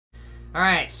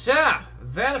Alright, so,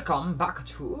 welcome back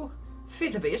to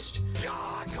FTB.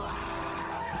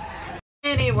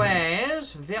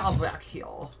 Anyways, we are back here.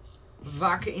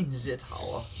 Back in the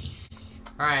tower.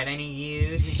 Alright, I need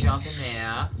you to jump in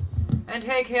there. And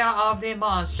take care of the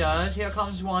monsters. Here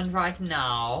comes one right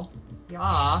now. Yeah.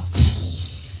 I'll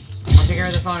take care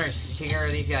of the spawners. Take care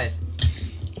of these guys.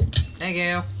 Thank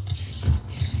you.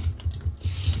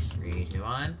 3, 2,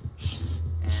 1.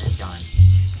 And done.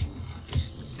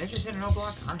 Did I just hit a note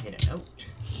block? I hit a note.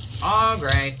 Oh,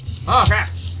 great. Oh, crap.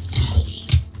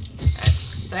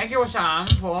 Thank you, Sam,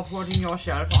 for putting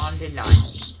yourself on the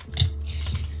line.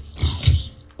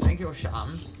 Thank you,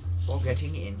 Sam, for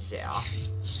getting in there.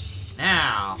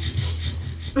 Now.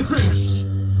 Now.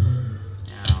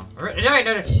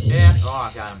 Yeah. Oh,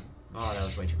 I got him. Oh, that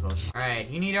was way too close. Alright,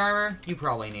 you need armor? You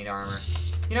probably need armor.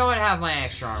 You know what? Have my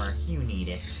extra armor. You need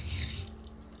it.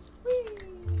 Whee.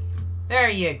 There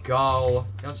you go.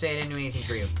 Don't say I didn't do anything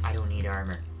for you. I don't need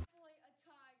armor.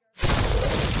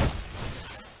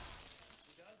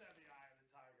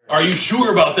 Are you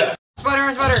sure about that?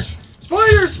 Spider, spider!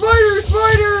 Spiders! Spiders!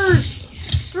 Spiders!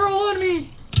 They're all on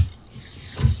me!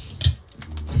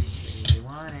 You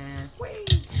want it?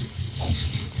 Wait!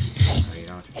 No, you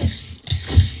don't.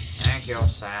 Thank you,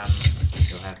 Sam.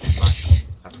 You'll have to much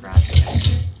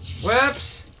appreciated.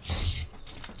 Whoops!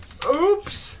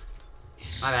 Oops!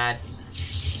 My bad.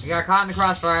 We got caught in the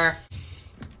crossfire.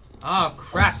 Oh,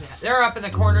 crap. They're up in the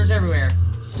corners everywhere.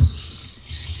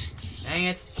 Dang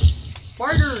it.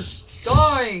 Spiders!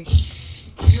 Die!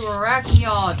 You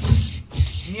arachnids!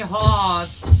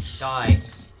 Yeehaws! Die.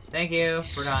 Thank you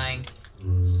for dying.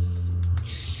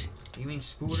 You mean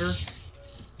spooter?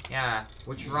 Yeah,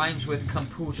 which rhymes with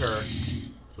computer.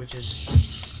 Which is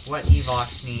what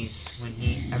Evox needs when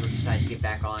he ever decides to get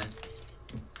back on.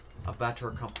 A better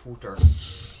computer.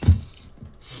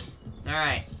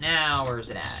 Alright, now where's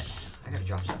it at? I gotta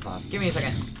drop stuff off. Give me a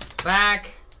second.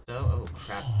 Back! Oh,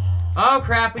 crap. Oh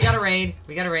crap, we got a raid.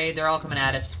 We got a raid. They're all coming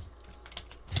at us.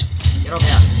 Get over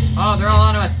here. Oh, they're all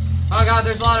onto us. Oh god,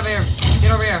 there's a lot of here.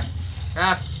 Get over here.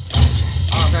 Crap.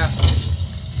 Oh crap.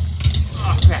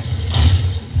 Oh crap.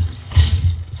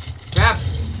 Crap.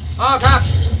 Oh crap.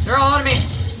 They're all onto me.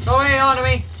 Go away onto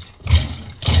me.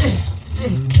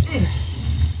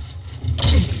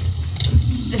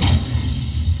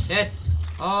 Hit.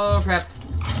 Oh crap.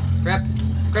 Crap.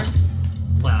 Crap.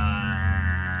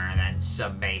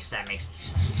 Sub-base, that makes...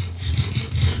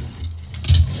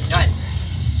 Done!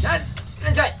 Done!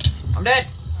 I'm dead! I'm dead!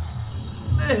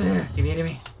 Give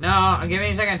me. No, give me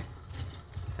a second.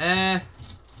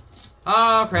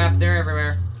 Oh crap, they're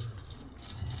everywhere.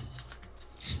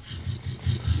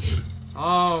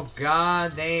 Oh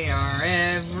god, they are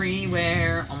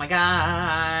everywhere. Oh my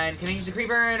god. Can I use the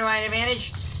creeper to my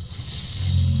advantage?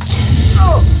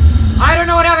 Oh! I don't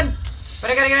know what happened,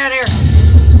 but I gotta get out of here.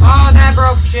 Oh, that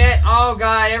broke shit. Oh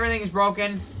god, everything's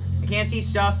broken. I can't see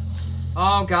stuff.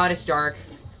 Oh god, it's dark.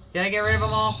 Did I get rid of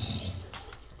them all? I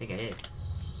think I did.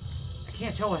 I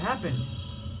can't tell what happened.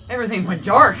 Everything went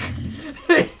dark.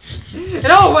 It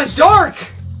all went dark.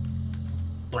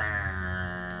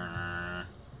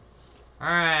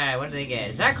 Alright, what did they get?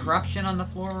 Is that corruption on the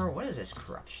floor? What is this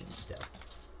corruption stuff?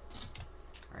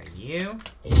 Alright, you.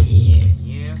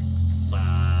 You.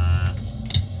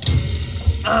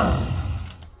 Ugh.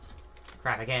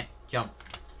 Crap, I can't jump.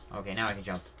 Okay, now I can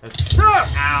jump.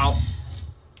 Ow!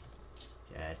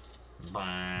 Dead.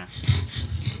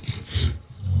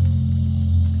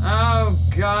 Oh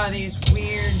god, these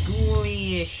weird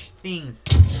ghoulish things.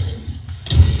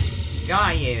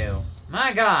 Got you.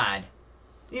 My god.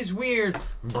 These weird...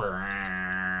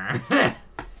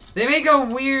 They make a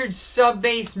weird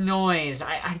sub-bass noise.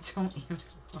 I don't even...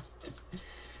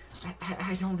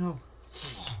 I don't know.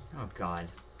 Oh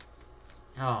god.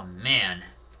 Oh man.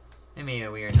 They made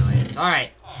a weird noise.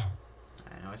 Alright. I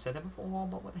know I said that before,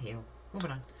 but what the hell.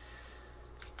 Moving on.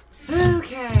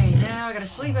 Okay, now I gotta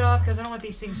sleep it off because I don't want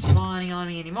these things spawning on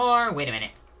me anymore. Wait a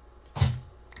minute.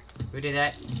 Who did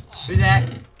that? Who's that?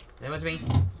 That was me.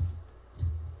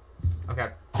 Okay.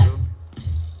 Oh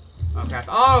crap.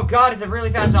 Oh god, it's a really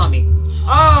fast zombie.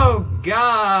 Oh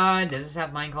god. Does this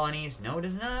have mine colonies? No, it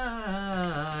does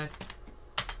not.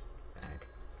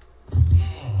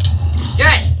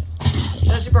 Jet! Is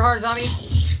that a super hard zombie?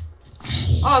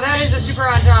 Oh, that is a super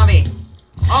hard zombie!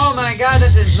 Oh my god,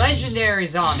 that's a legendary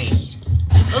zombie!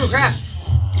 Oh crap!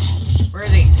 Where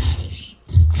is he?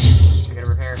 I gotta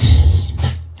repair.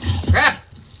 Crap!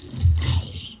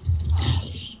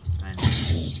 Come on.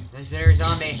 Legendary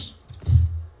zombie.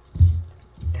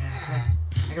 Crap.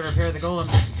 I gotta repair the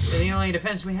golems. They're the only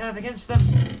defense we have against them.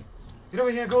 Get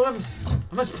over here, golems!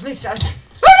 I must place... Oh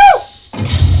no!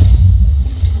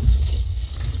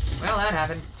 that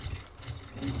happened.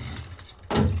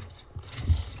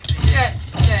 Shit.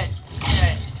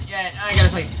 I gotta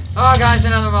sleep. Oh, guys,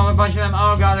 another moment. A bunch of them.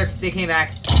 Oh, God, they came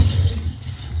back.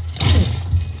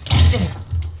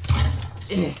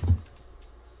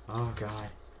 Oh, God.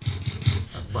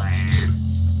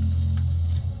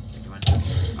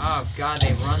 Oh, God,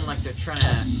 they run like they're trying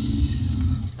to...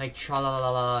 Like,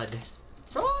 tra-la-la-la-la.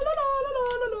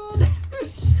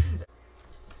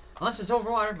 Unless it's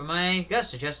overwater, but my gut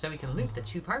suggests that we can loot the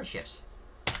 2 pirate ships.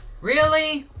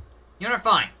 Really? You're not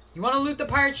fine. You want to loot the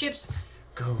pirate ships?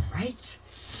 Go right.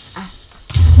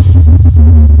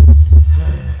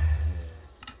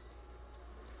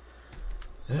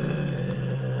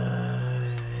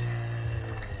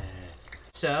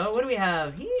 So, what do we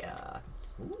have here?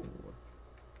 Ooh.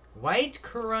 White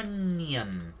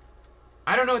coronium.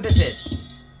 I don't know what this is,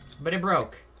 but it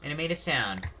broke, and it made a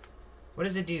sound. What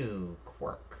does it do?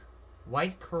 Quark.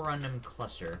 White corundum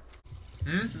cluster.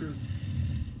 Hmm?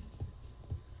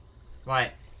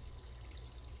 What?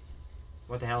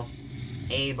 What the hell?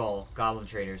 Able. Goblin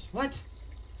traders. What?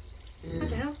 What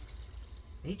the hell?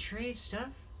 They trade stuff?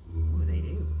 Ooh, they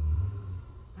do.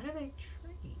 What do they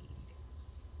trade?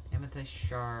 Amethyst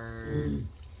shard.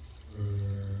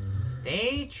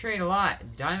 They trade a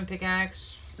lot. Diamond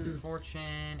pickaxe,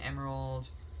 fortune, emerald.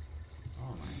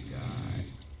 Oh my god.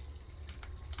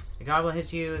 The goblin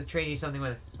hits you, trade you something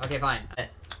with... Okay, fine. What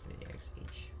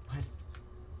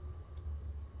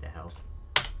the hell?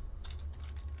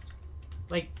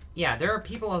 Like, yeah, there are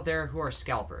people out there who are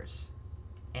scalpers.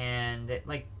 And,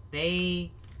 like,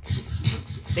 they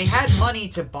had money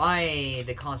to buy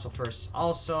the console first.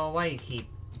 Also, why do you keep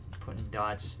putting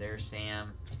dots there,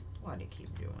 Sam? Why do you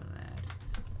keep doing that?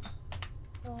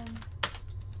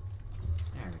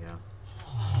 There we go.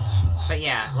 But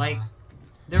yeah, like,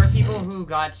 there are people who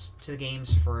got to the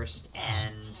games first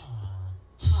and,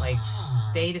 like,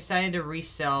 they decided to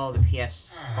resell the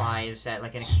PS5s at,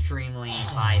 like, an extremely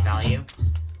high value.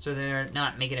 So they're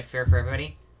not making it fair for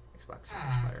everybody. Xbox is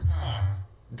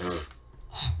better.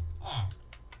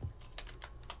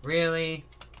 Really?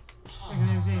 Why do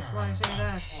you say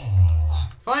that?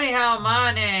 Funny how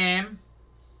my name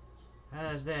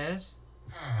has this.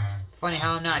 Funny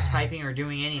how I'm not typing or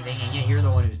doing anything, and yet you're the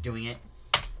one who's doing it.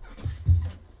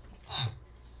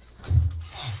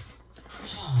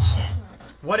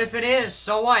 What if it is?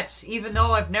 So what? Even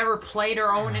though I've never played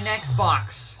or owned an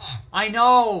Xbox. I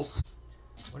know!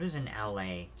 What is an LA?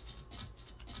 I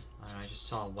don't know, I just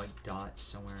saw a white dot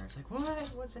somewhere. It's like, what?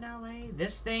 What's an LA?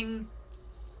 This thing?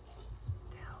 What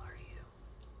the hell are you?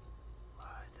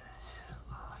 What the hell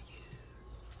are you?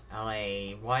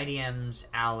 LA. YDM's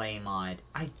LA mod.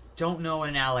 I don't know what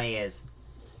an LA is.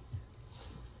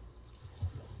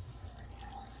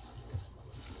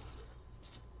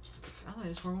 LA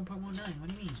is 4.19. What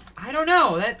do you mean? I don't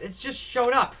know. It's just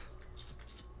showed up.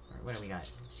 Alright, what do we got?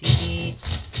 See beats.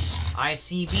 I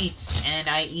see beats and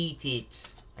I eat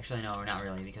it. Actually, no, not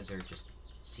really, because they're just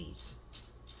seeds.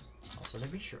 Also,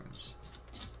 they'd be shrooms.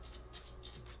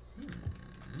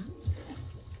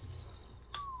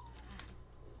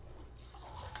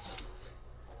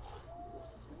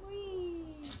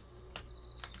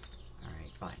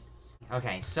 Alright, fine.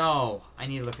 Okay, so, I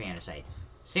need to look for andesite.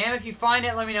 Sam, if you find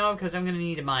it, let me know, because I'm going to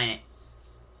need to mine it.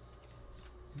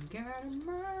 Gotta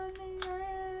mine the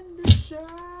andesite.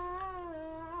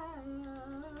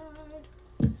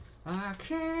 I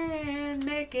can't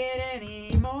make it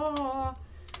anymore.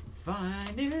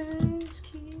 Finders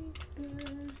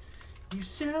keepers, you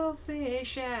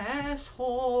selfish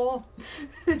asshole.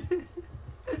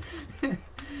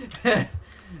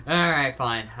 Alright,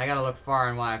 fine. I gotta look far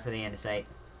and wide for the andesite.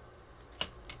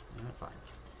 That's fine.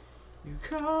 You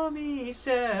call me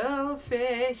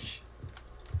selfish.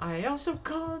 I also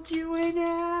called you an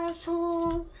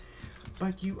asshole.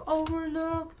 But you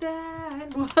overlooked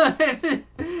that one.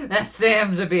 That's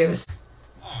Sam's abuse.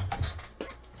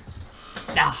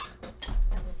 Ah.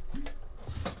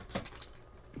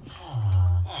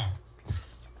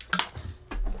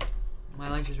 My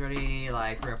lunch is ready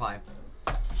like 3 or 5.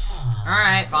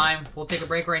 Alright, fine. We'll take a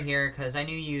break right here because I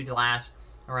knew you'd last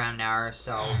around an hour,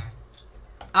 so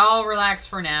I'll relax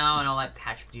for now and I'll let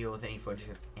Patrick deal with any footage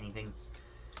of anything.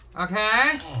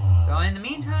 Okay, so in the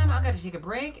meantime, I gotta take a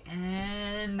break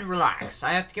and relax.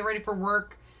 I have to get ready for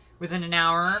work within an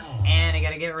hour, and I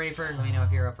gotta get ready for, let me know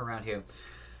if you're up for round 2.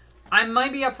 I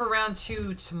might be up for round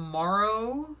 2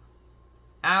 tomorrow,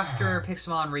 after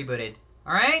Pixelmon rebooted.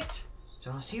 Alright?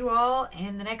 So I'll see you all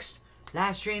in the next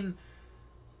live stream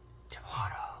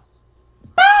tomorrow.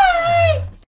 Bye!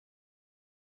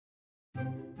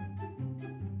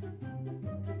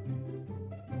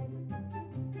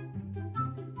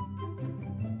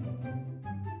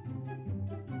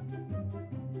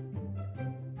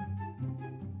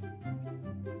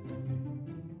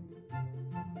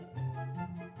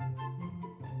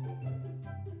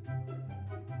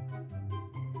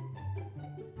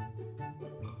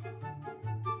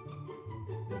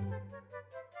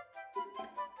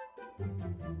 Bye.